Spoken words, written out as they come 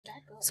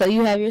So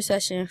you have your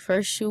session.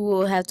 First, you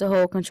will have to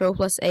hold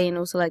Control+A and it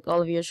will select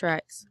all of your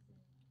tracks.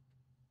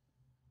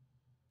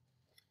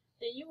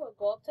 Then you will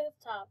go up to the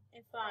top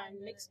and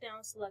find Mix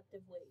Down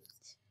Selective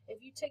Waves.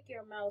 If you take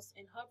your mouse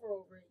and hover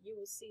over it, you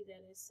will see that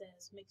it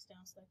says Mix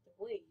Down Selective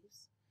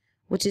Waves,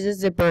 which is a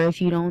zipper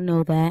if you don't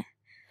know that.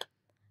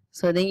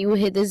 So then you will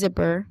hit the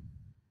zipper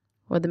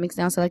or the Mix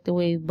Down Selective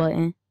Wave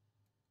button.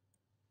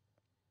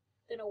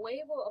 Then a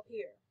wave will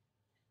appear.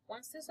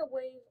 Once this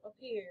wave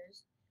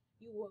appears,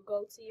 you will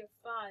go to your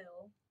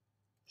File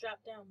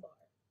drop-down bar.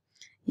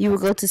 You will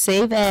go to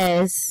Save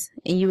As,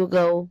 and you will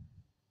go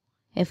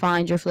and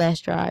find your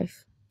flash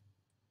drive.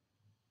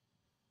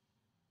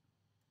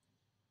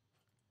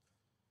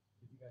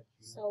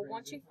 So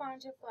once you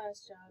find your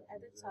flash drive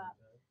at the top,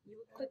 you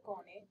will click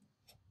on it.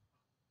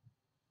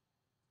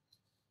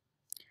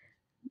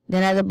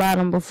 Then at the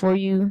bottom, before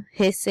you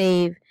hit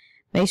save,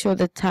 make sure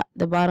the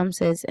bottom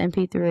says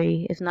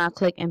MP3. If not,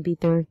 click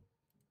MP3.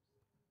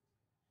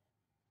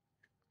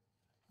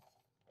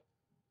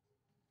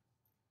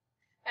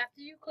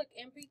 After you click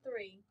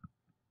MP3,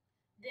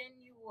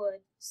 then you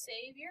would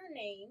save your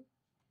name.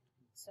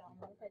 So I'm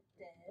going to put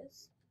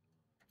this.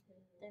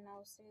 Then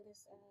I'll save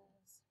this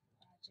as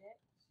project.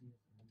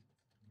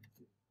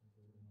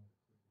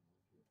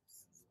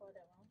 Slow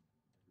down.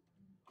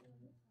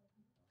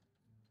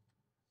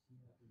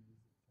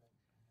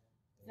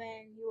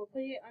 Then you will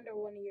put it under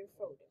one of your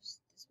folders.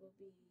 This will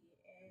be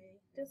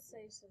this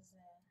says as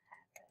a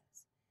half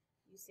pass.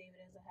 You save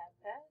it as a half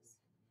pass.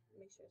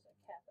 Make sure it's a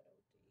capital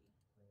D.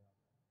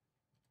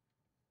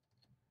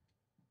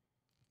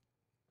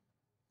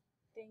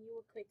 Then you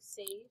will click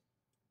save.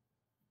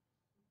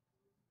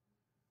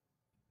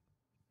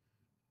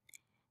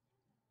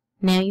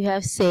 Now you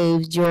have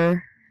saved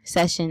your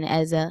session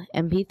as a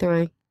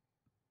MP3.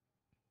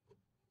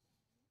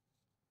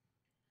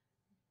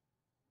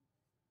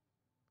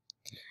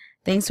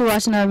 Thanks for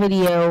watching our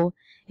video.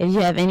 If you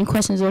have any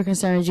questions or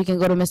concerns, you can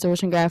go to Mr.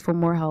 Ocean Guide for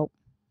more help.